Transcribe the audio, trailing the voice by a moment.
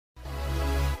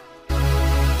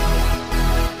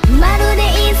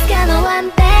ワ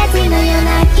ンページのよう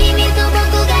な君と僕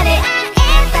が出会え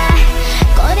た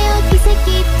これを奇跡って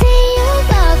言う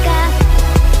のか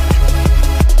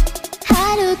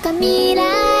遥か未来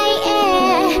へ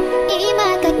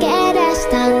今駆け出し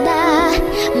たんだ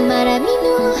まだ見ぬ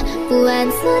不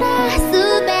安すら全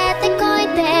て越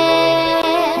えて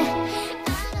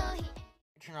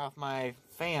Turn off my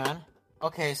fan.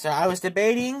 Okay, so I was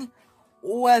debating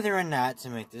whether or not to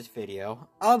make this video.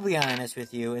 I'll be honest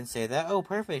with you and say that, oh,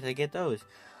 perfect, I get those.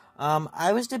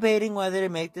 I was debating whether to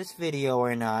make this video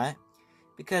or not,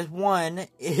 because one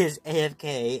is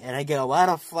AFK, and I get a lot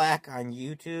of flack on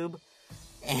YouTube,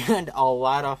 and a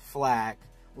lot of flack,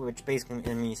 which basically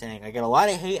is me saying I get a lot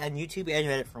of hate on YouTube and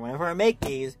Reddit for whenever I make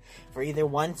these, for either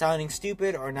one, sounding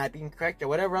stupid, or not being correct, or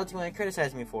whatever else you want to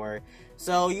criticize me for.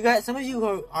 So, you guys, some of you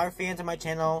who are fans of my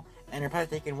channel, and are probably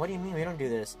thinking, what do you mean we don't do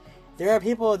this? There are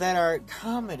people that are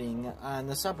commenting on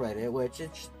the subreddit, which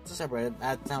it's a subreddit,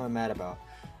 that's not what I'm mad about.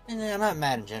 And I'm not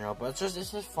mad in general, but it's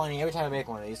just funny every time I make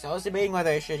one of these. So I was debating whether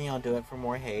I should, do it for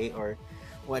more hate or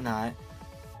whatnot.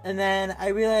 And then I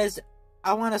realized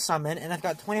I want to summon, and I've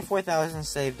got 24,000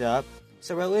 saved up.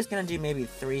 So we're at least going to do maybe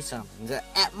 3 summons.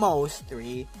 At most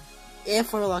 3.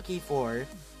 If we're lucky 4.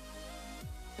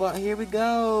 But here we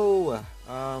go.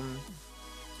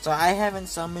 So I haven't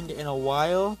summoned in a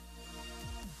while.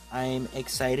 I'm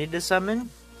excited to summon.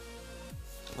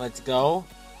 Let's go.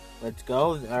 Let's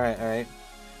go. Alright.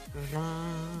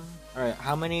 Alright,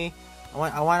 how many? I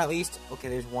want at least... Okay,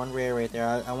 there's 1 rare right there.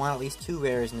 I want at least 2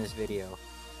 rares in this video.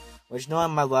 Which,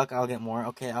 knowing my luck, I'll get more.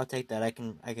 Okay, I'll take that. I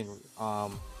can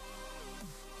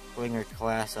bring her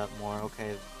class up more.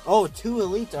 Okay. Oh, 2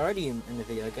 elites already in the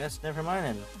video, I guess. Never mind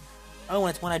then. Oh, and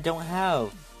it's one I don't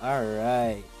have.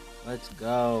 Alright. Let's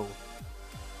go.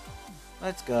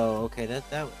 Let's go. Okay,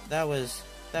 that was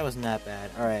not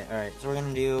bad. Alright. So we're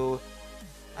gonna do...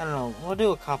 I don't know. We'll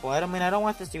do a couple. I don't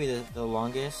want this to be the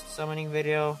longest summoning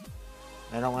video.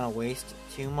 I don't want to waste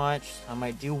too much. I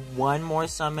might do 1 more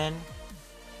summon.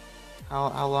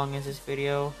 How long is this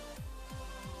video?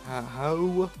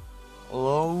 How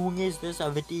long is this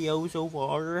video so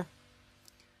far?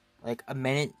 Like a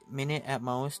minute at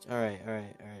most? Alright.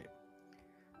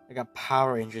 I got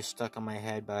Power Rangers stuck on my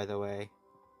head, by the way.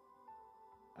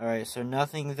 Alright, so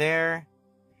nothing there.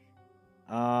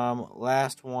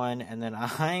 Last one, and then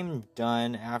I'm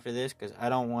done after this, because I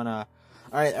don't want to...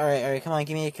 Alright, come on,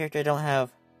 give me a character I don't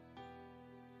have.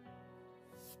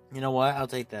 You know what? I'll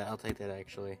take that,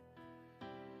 actually.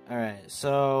 Alright,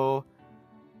 so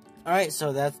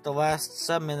that's the last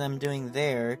summon I'm doing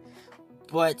there.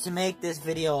 But to make this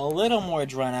video a little more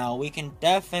drawn out, we can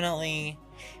definitely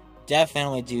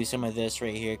do some of this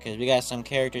right here, because we got some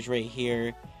characters right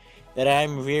here that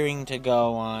I'm rearing to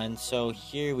go on. So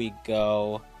here we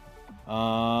go.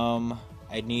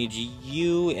 I need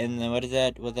you, and then what is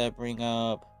that? What that bring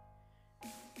up?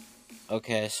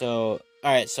 Okay, so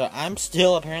alright, so I'm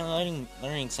still apparently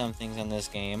learning some things on this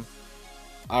game.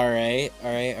 Alright.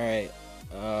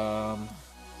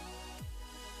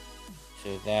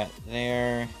 So that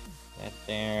there,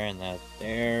 and that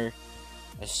there.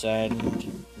 Ascend,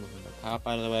 moving the top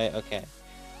out of the way. Okay.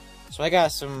 So I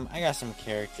got some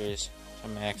characters to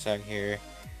max out here.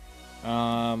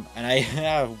 And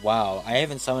wow, I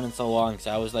haven't summoned in so long, so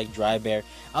I was like I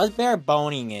was bare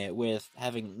boning it with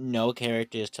having no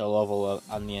characters to level up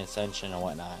on the Ascension and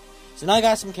whatnot. So now I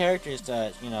got some characters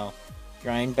to,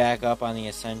 grind back up on the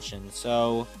Ascension.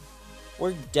 So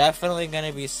we're definitely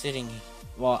gonna be sitting,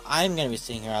 well, I'm gonna be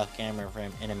sitting here off camera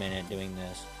in a minute doing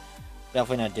this.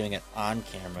 Definitely not doing it on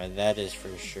camera, that is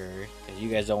for sure, because you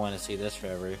guys don't want to see this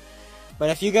forever. But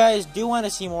if you guys do want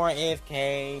to see more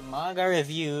AFK, manga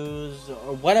reviews,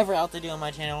 or whatever else I do on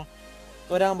my channel,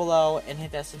 go down below and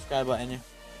hit that subscribe button.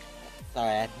 Sorry,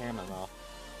 I had hair in my mouth.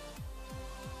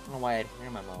 I don't know why I had hair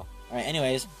in my mouth. Alright,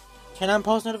 anyways, turn on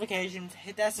post notifications,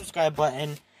 hit that subscribe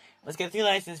button. Let's get 3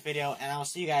 likes in this video, and I'll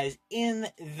see you guys in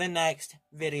the next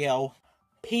video.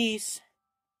 Peace.